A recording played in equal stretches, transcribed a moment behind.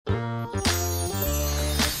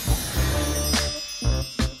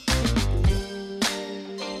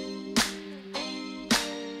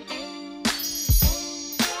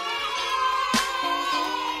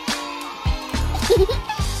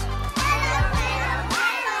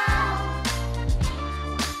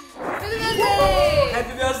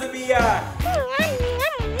Nastya.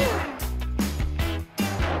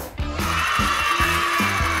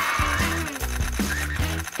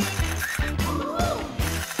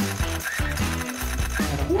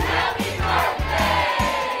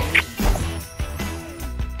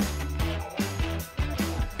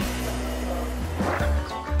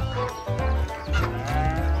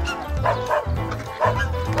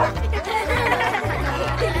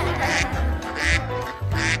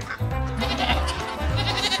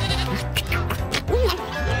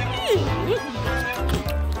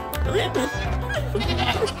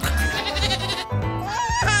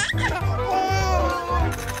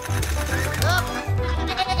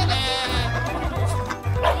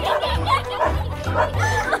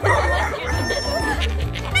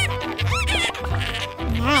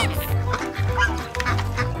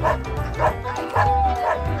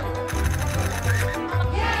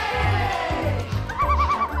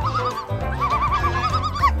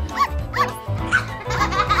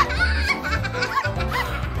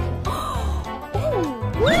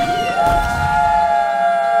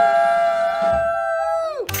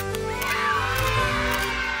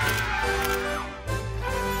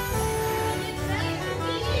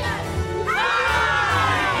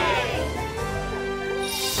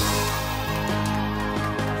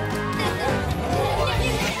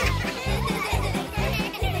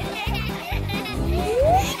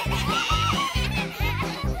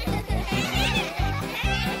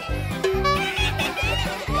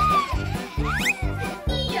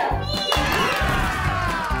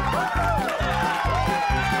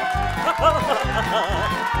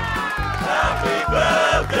 Happy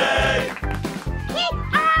birthday!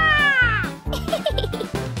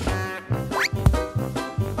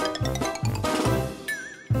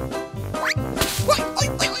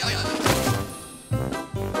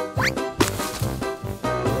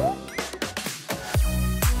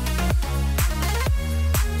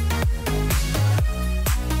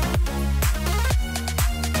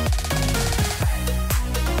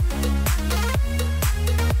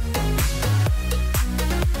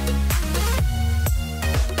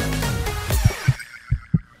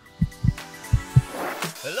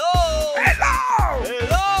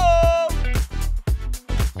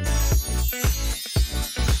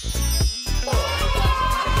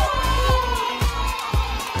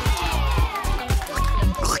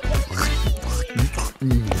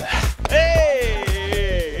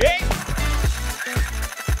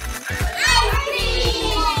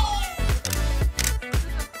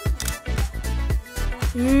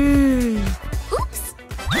 Oops!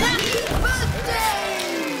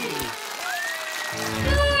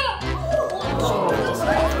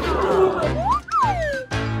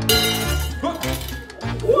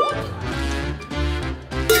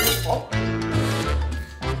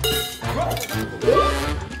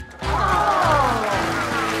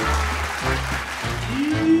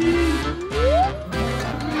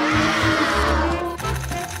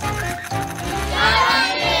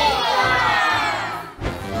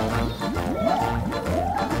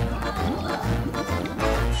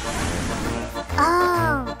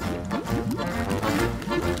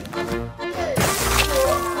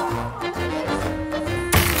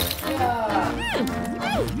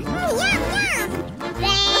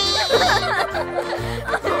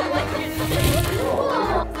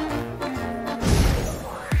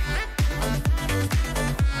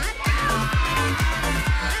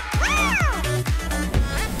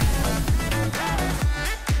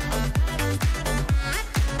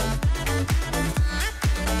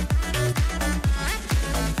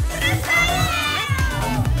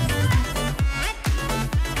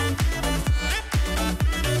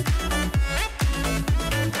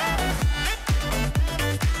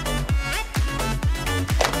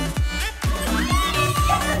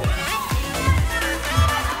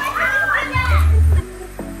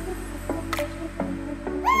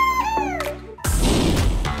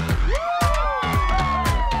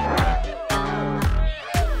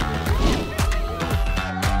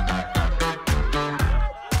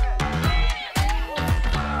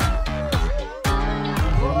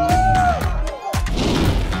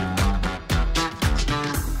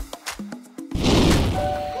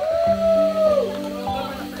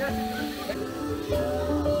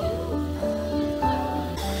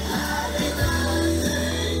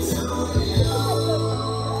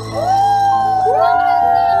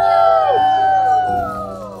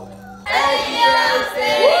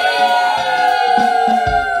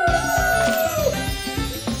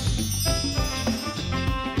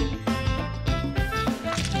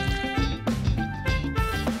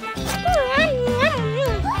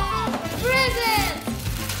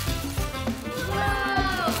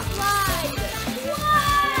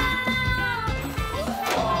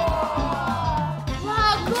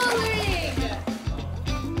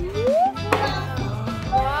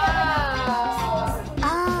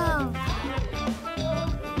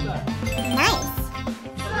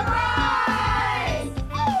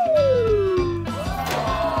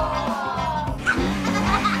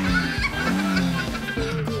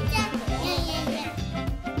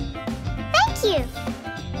 Thank you.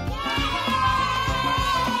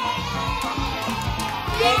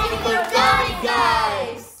 Thank you for coming,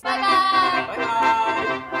 guys. Bye-bye.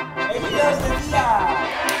 Bye-bye. Thank you, Nastya.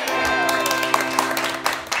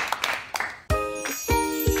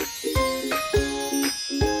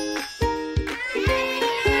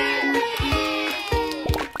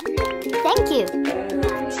 Thank you.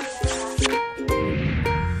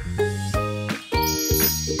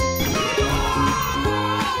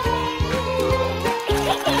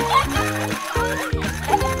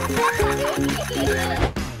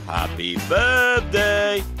 Happy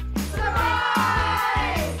birthday!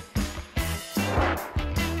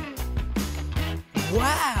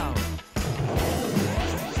 Wow.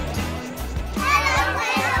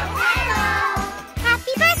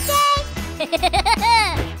 Happy birthday!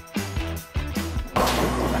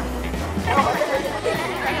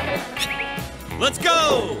 Let's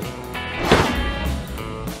go!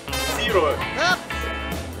 0. Up!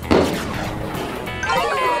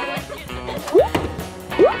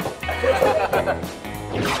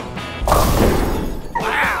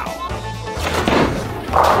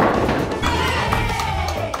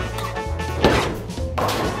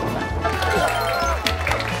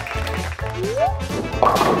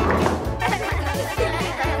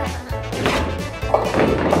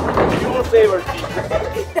 Your favorite teacher.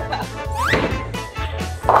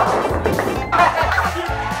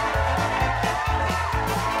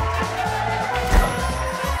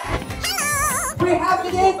 We're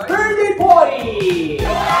having a birthday party!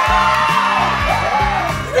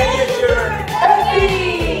 Signature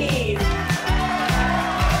happy!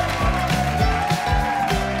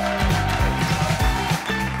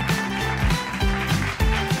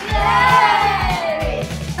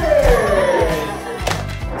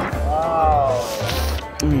 Wow!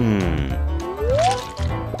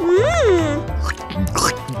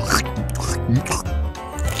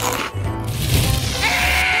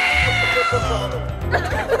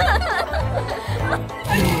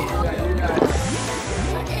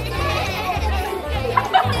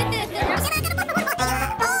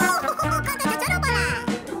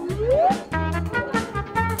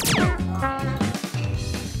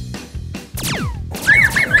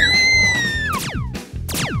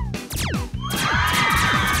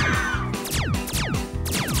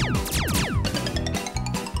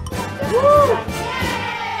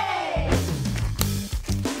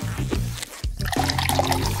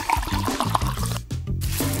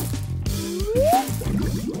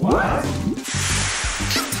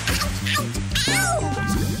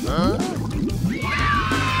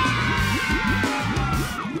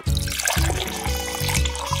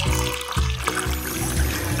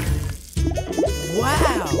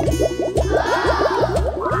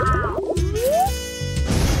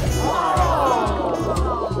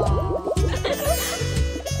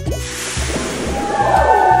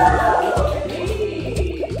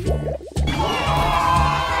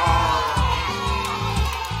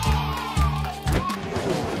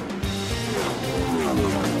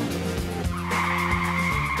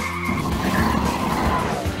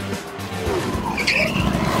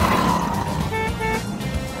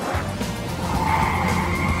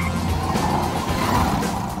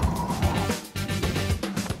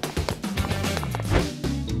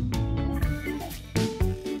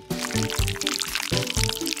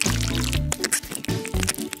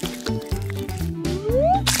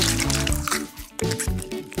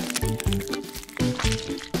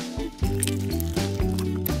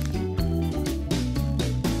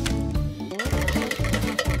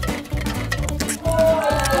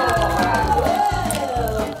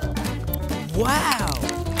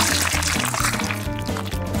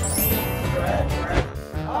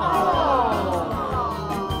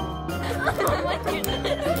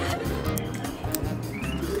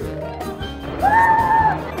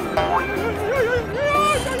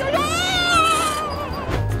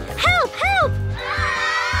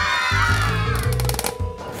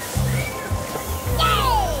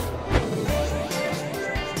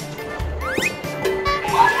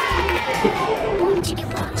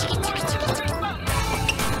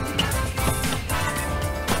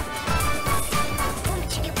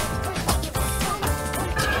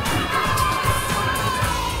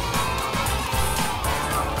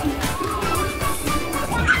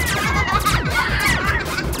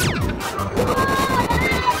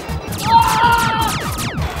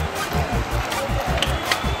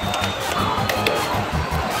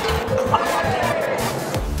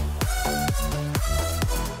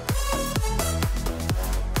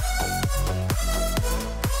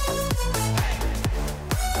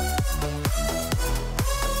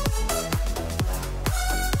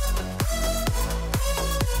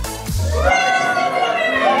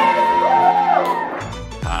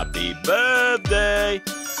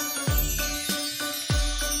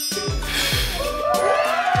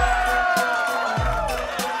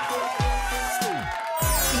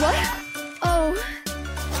 What? Oh.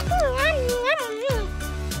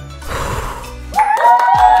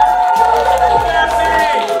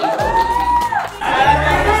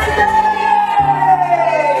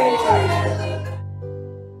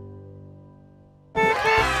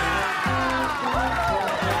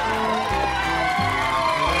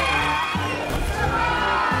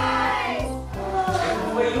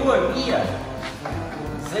 Твое, Мия!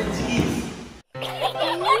 Садись!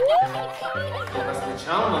 Только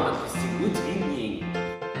сначала надо пристегнуть ремень.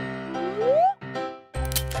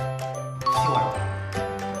 Все.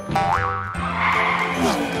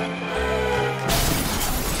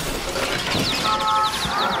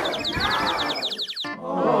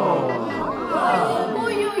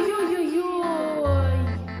 Ой-ой-ой-ой-ой.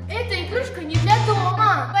 Эта игрушка не для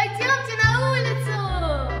дома. Пойдемте на улицу.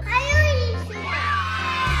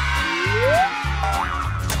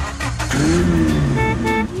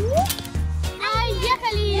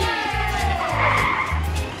 Поехали!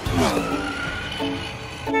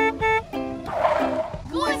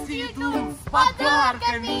 Гости идут с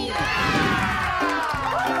подарками!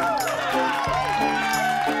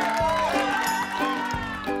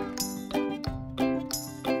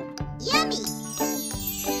 Yummy!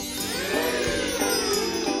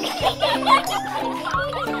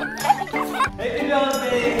 Happy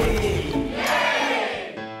birthday!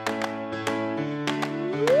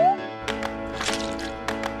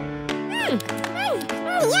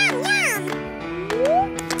 Yum, yum!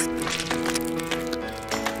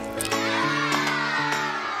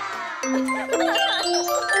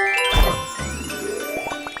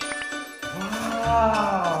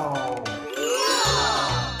 Вау!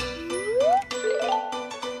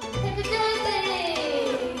 Happy birthday!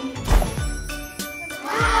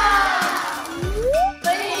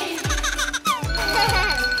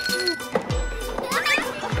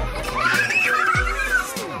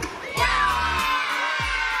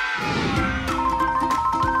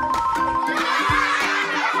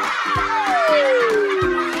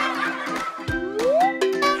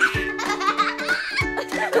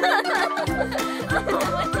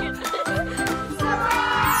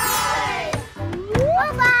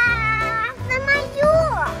 Опа! На мою!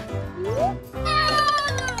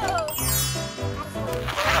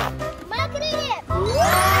 Смотри!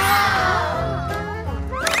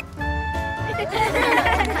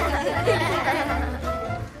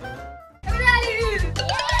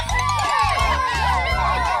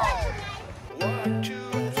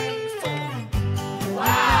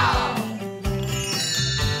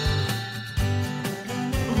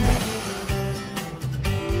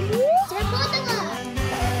 Сработало!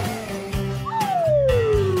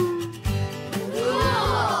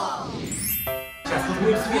 Сейчас тут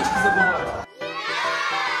будем свечки забывать.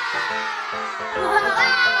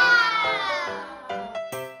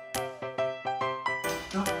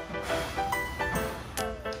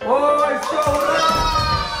 Ой, все, ура!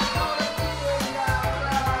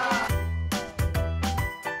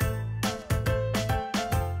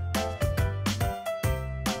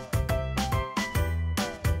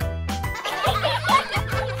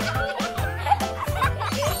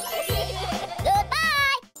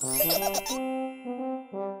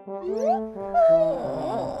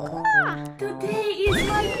 Today is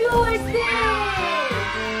my birthday!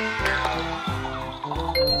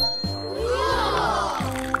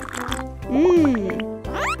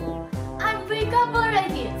 I wake up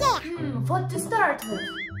already! What to start with?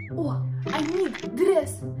 Oh, I need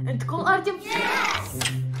dress and call Artem. Yes!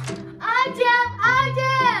 Artem!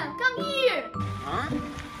 Come here!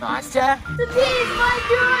 Nastya? Today is my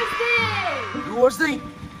birthday! Birthday?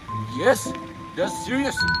 Yes, that's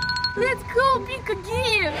serious. Let's go pick a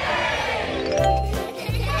gift!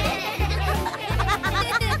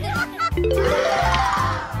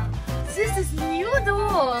 This is new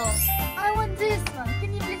doll! I want this one.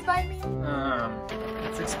 Can you please buy me?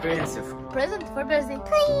 It's expensive. Present for birthday.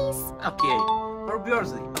 Please! Okay, for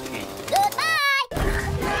birthday. Okay. Goodbye!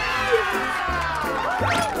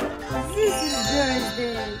 This is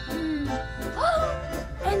birthday.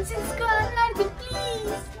 And this car, Artem,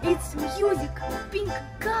 please. It's music, pink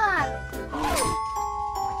car.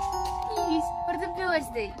 Please, for the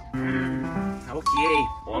birthday. Okay,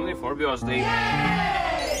 only for birthday.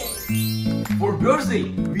 For birthday,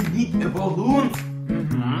 we need a balloon.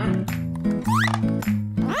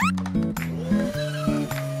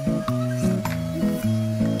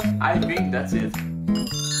 I think that's it.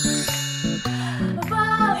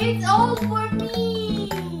 Wow, it's all for me.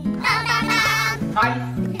 Hi.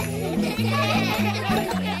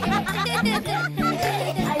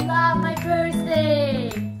 I love my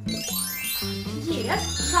birthday. Yes,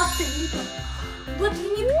 something little. But we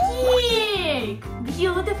need cake!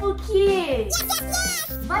 Beautiful cake! Yes, yes,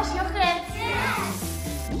 yes! Wash your hands!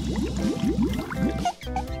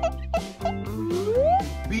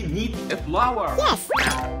 We need a flower. Yes!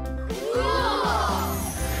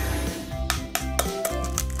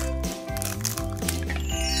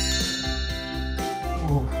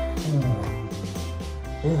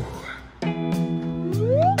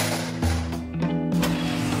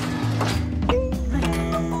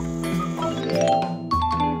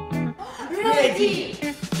 Ready!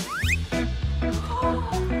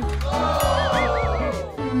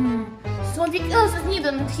 Something else is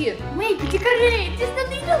needed here. Maybe decorate just a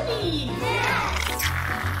little bit.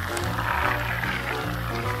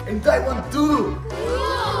 And I want to.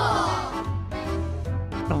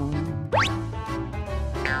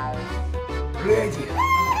 Ready.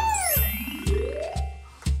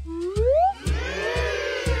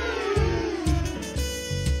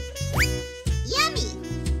 Yummy!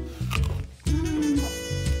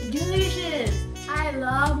 Delicious! I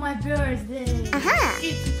love my birthday. Aha!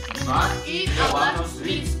 Eat a lot of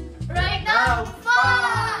sweets. Right now,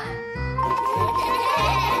 fun!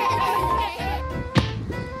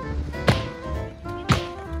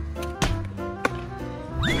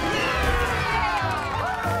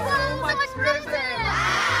 So much presents!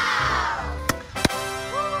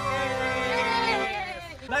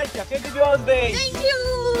 Nastya, happy birthday! Thank you!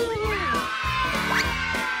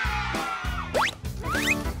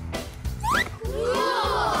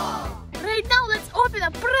 Right now, let's open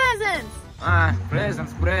a present! Ah,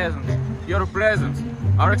 presents. Your presents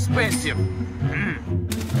are expensive.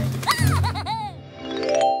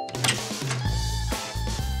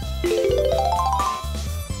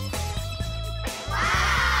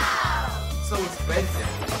 So expensive,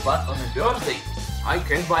 but on a birthday, I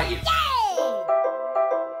can buy it.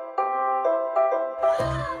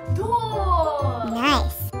 Door!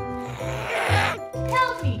 Nice!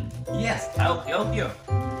 Help me! Yes, I'll help you.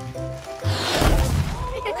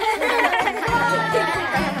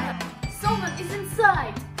 Someone is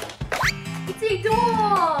inside! It's a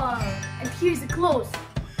door! And here's the clothes.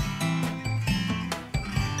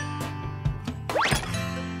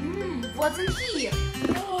 What's in here?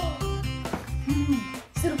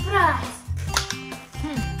 Surprise!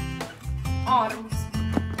 Arms.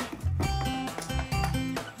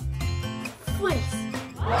 Face.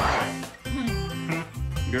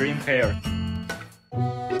 Green hair.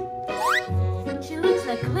 She looks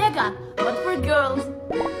like Lega, but for girls.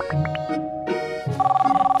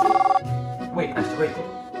 Wait, Nastya, wait.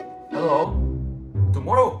 Hello?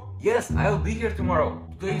 Tomorrow? Yes, I'll be here tomorrow.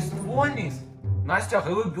 Today is 20th. Nastya,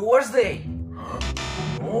 happy birthday!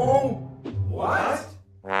 Oh! What?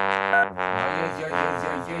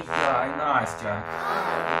 Ай-яй-яй-яй-яй-яй, Nastya.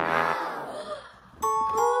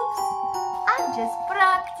 Oops, I'm just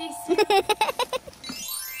practicing.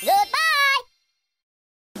 Goodbye!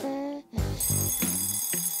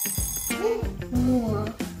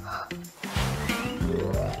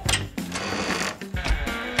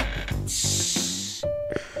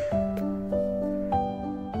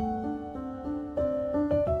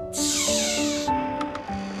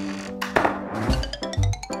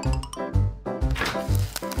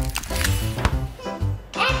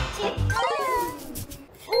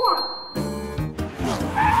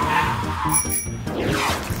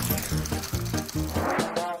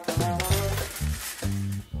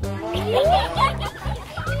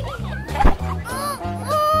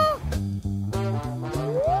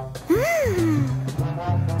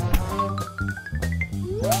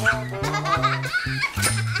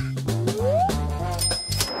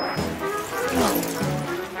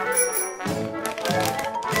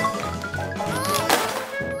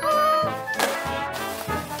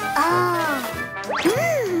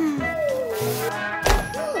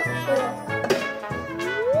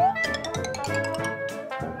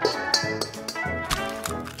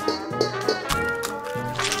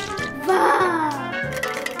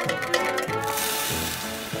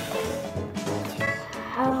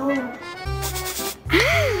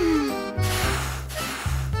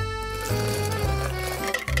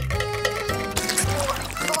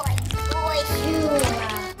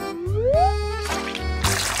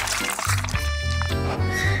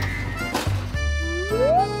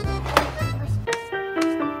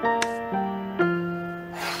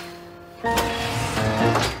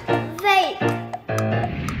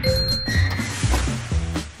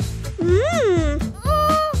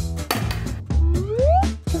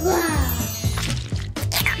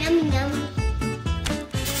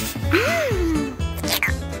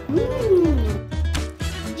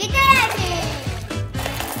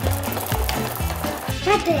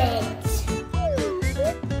 Chocolate.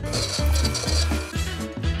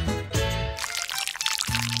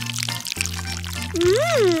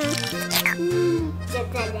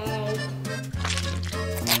 Chocolate.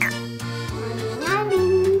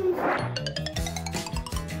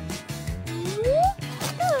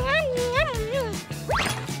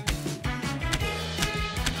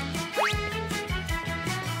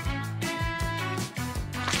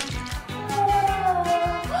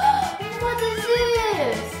 What is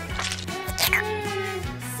this?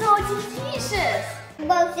 So delicious.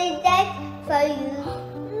 Both is that for you.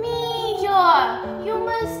 Mia, you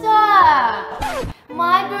messed up.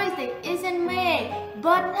 My birthday is in May,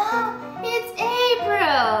 but now it's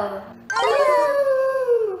April.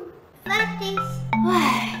 Practice.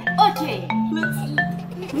 Okay, let's eat.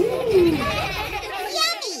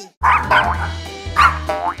 Yummy.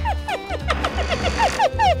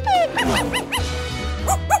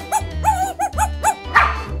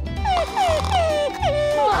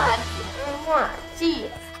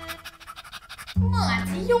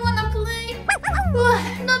 Marty, you wanna play?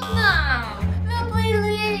 Not now. We'll play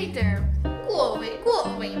later. Go away, Marty. Go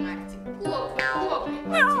away, Marty. Go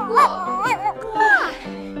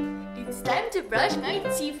away. It's time to brush my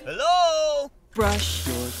teeth. Hello? Brush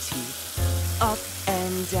your teeth up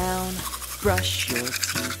and down. Brush your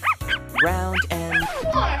teeth round and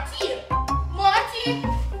Marty, no.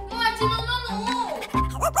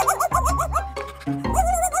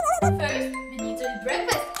 First, we need to eat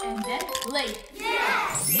breakfast and then play.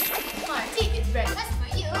 Yes! Marty, it's breakfast for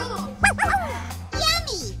you.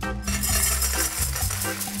 Yummy.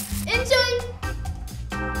 Enjoy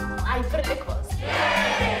my breakfast.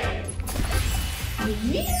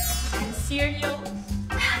 Me and cereal.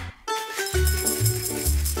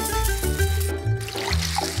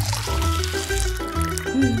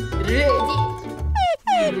 Ready.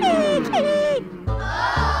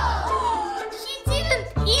 He didn't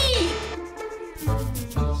eat.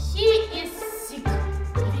 He is sick.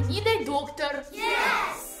 We need a doctor.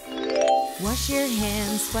 Yes.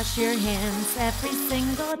 wash your hands every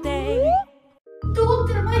single day.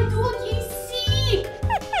 Doctor, my dog is sick.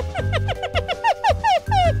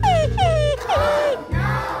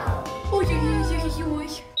 Ой. We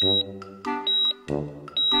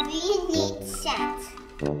need that.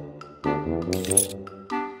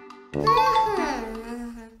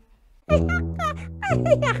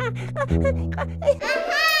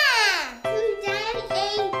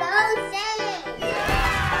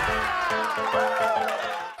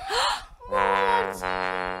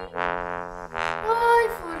 I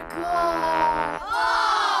forgot.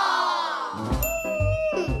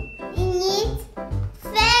 We need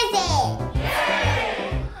feather.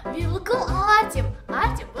 We will call Artem.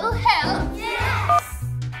 Artem will help. Yes.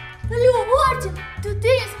 Hello, Artem.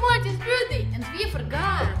 Today is Martin's birthday and we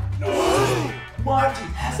forgot. Marty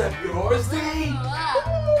has a birthday!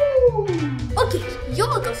 Okay, you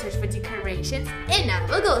will go search for decorations and I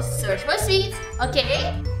will go search for sweets.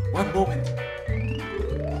 Okay? One moment.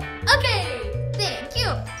 Okay. Thank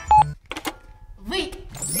you. Wait.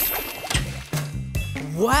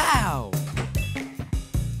 Wow!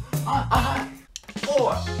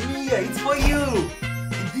 Oh, Mia, it's for you!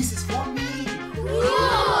 And this is for me!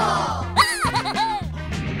 Whoa.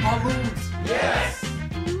 Balloons! Yes!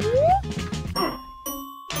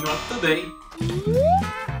 Not today.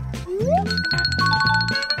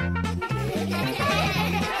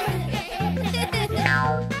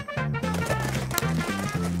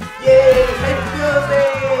 Yay! Happy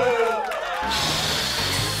birthday!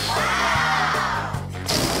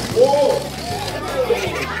 Oh!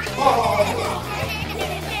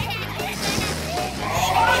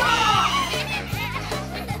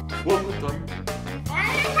 One more time.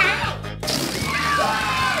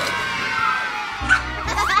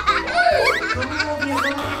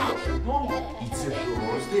 No, it's a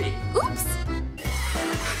birthday. Oops.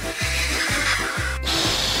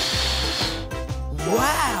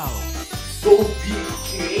 Wow! So big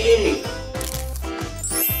cake.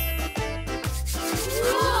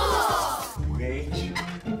 Wait.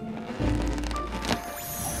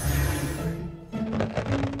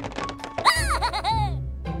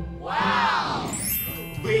 Wow!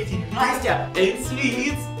 Waiting, Nastya, and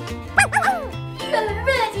sweets. You're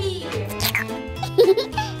ready.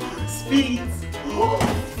 Sweets. Oh,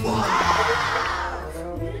 wow!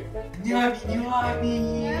 Yummy, yummy.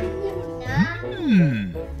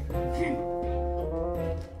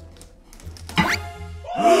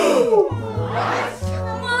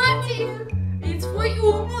 Marty, it's for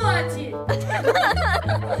you, Marty. It's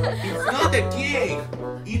not a cake.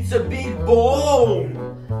 It's a big bone.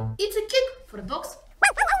 It's a cake for dogs.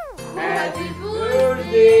 Happy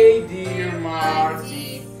birthday, dear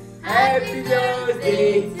Marty. Happy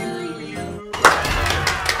birthday to you.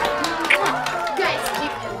 Guys,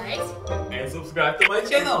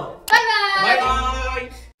 channel. Bye-bye.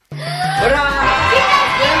 Bye-bye. Ура!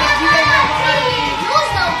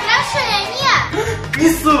 Нужно украшение.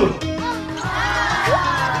 Несу.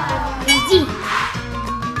 Иди.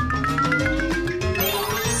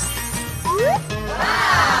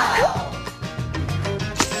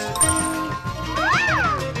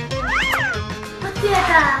 Вот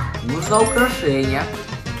это. Нужно украшение.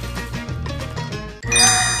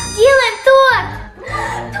 Делаем торт.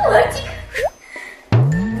 Тортик.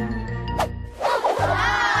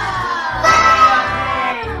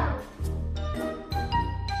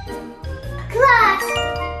 Класс.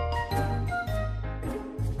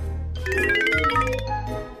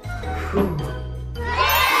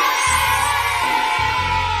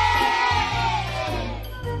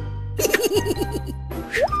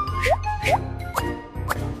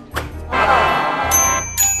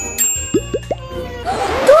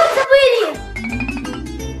 Торт забыли.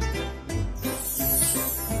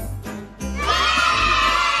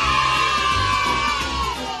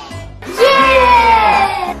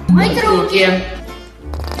 Мыть руки.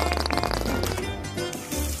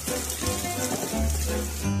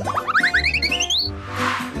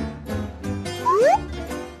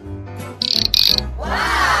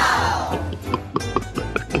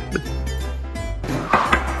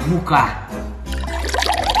 Мука.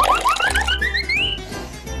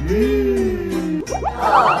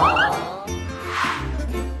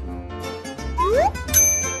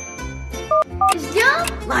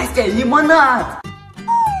 Ждем. Настя, лимонад.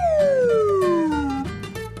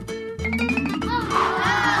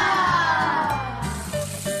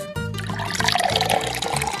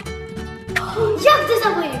 Як ти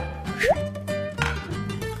забив?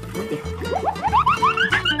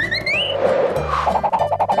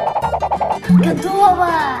 Готово!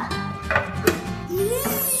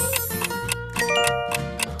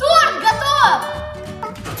 Торт готов!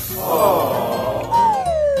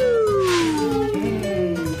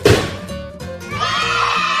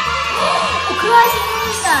 Украсить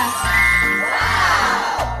нужно!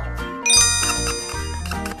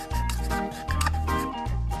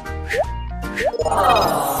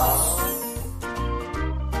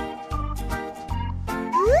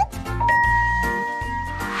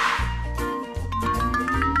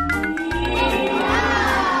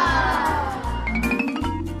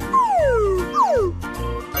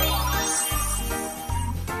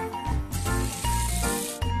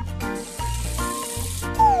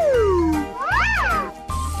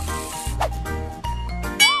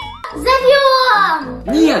 Зовем!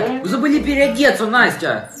 Нет, вы забыли переодеться,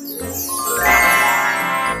 Настя.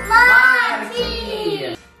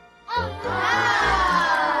 Марти!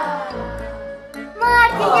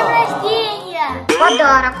 Марти, с днем рождения!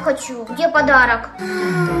 Подарок хочу. Где подарок?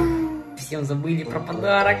 Всем забыли про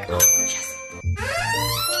подарок. Сейчас.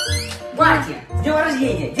 Марти, с днем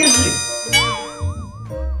рождения, держи.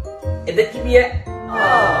 Это тебе.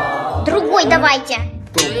 Другой давайте.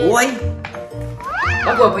 Другой.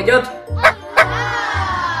 Какой пойдет?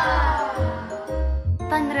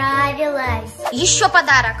 Понравилось. Еще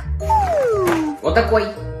подарок. Вот такой.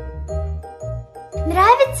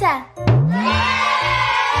 Нравится? День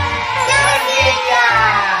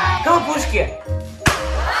рождения! Колпушки.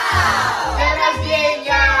 День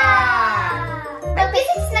рождения!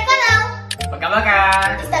 Подписывайтесь на канал Пока-пока.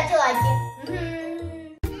 и ставьте лайки.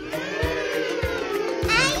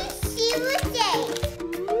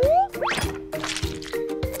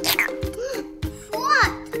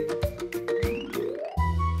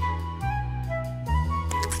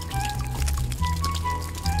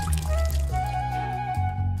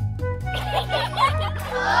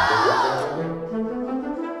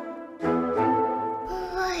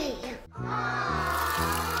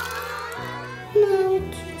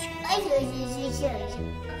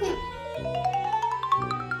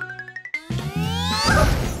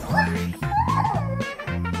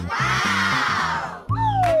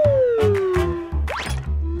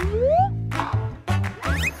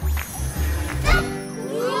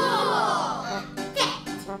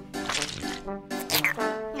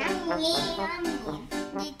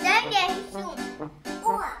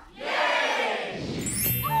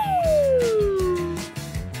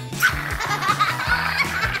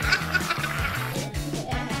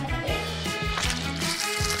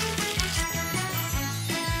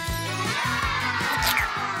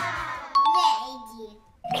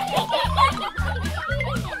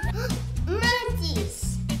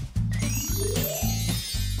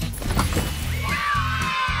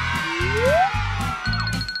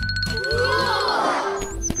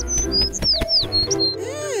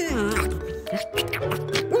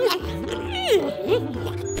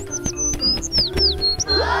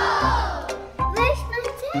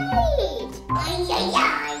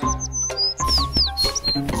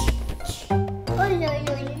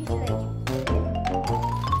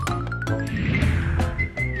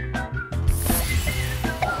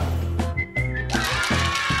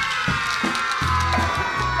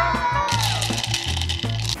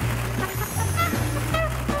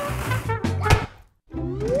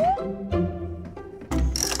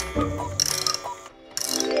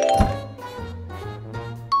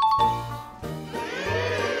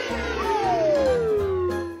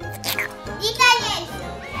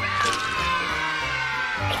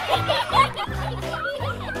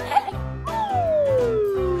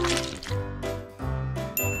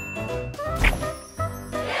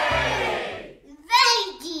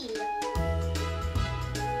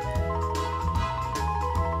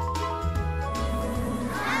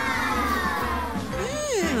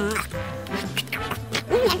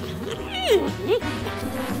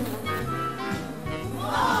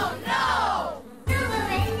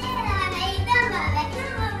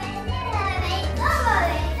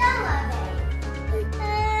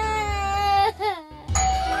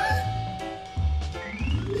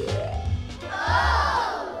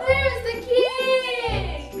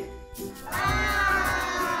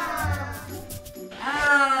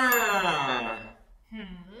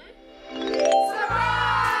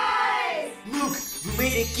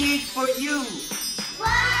 Made a cake for you!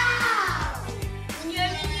 Wow!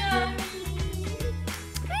 Yummy, yummy.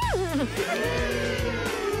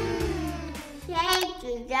 Thank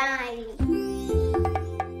you, Daddy.